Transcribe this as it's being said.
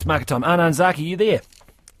Market time. Anand Zaki, you there?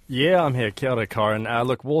 Yeah, I'm here. Kia ora, Corin.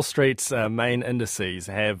 Look, Wall Street's main indices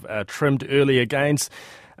have trimmed earlier gains.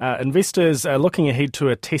 Investors are looking ahead to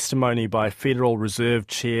a testimony by Federal Reserve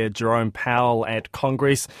Chair Jerome Powell at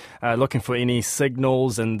Congress, looking for any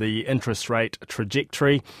signals in the interest rate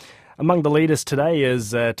trajectory. Among the leaders today is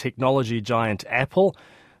technology giant Apple.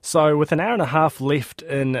 So with an hour and a half left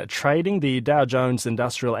in trading, the Dow Jones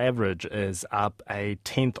Industrial Average is up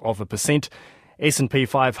 0.1%. S&P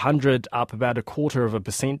 500 up about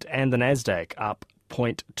 0.25%, and the Nasdaq up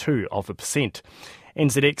 0.2%.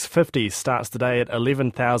 NZX 50 starts the day at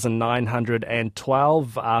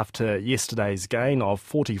 11,912 after yesterday's gain of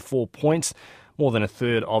 44 points, more than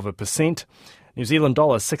 1/3%. New Zealand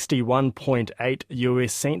dollar 61.8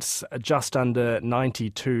 US cents, just under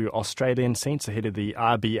 92 Australian cents ahead of the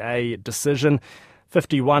RBA decision.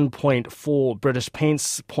 51.4 British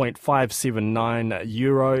pence, 0.579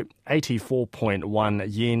 euro, 84.1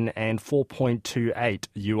 yen, and 4.28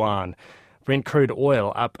 yuan. Brent crude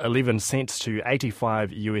oil up 11 cents to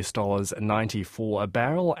 $85.94 a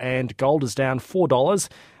barrel, and gold is down $4,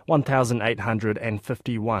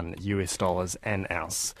 $1,851 an ounce.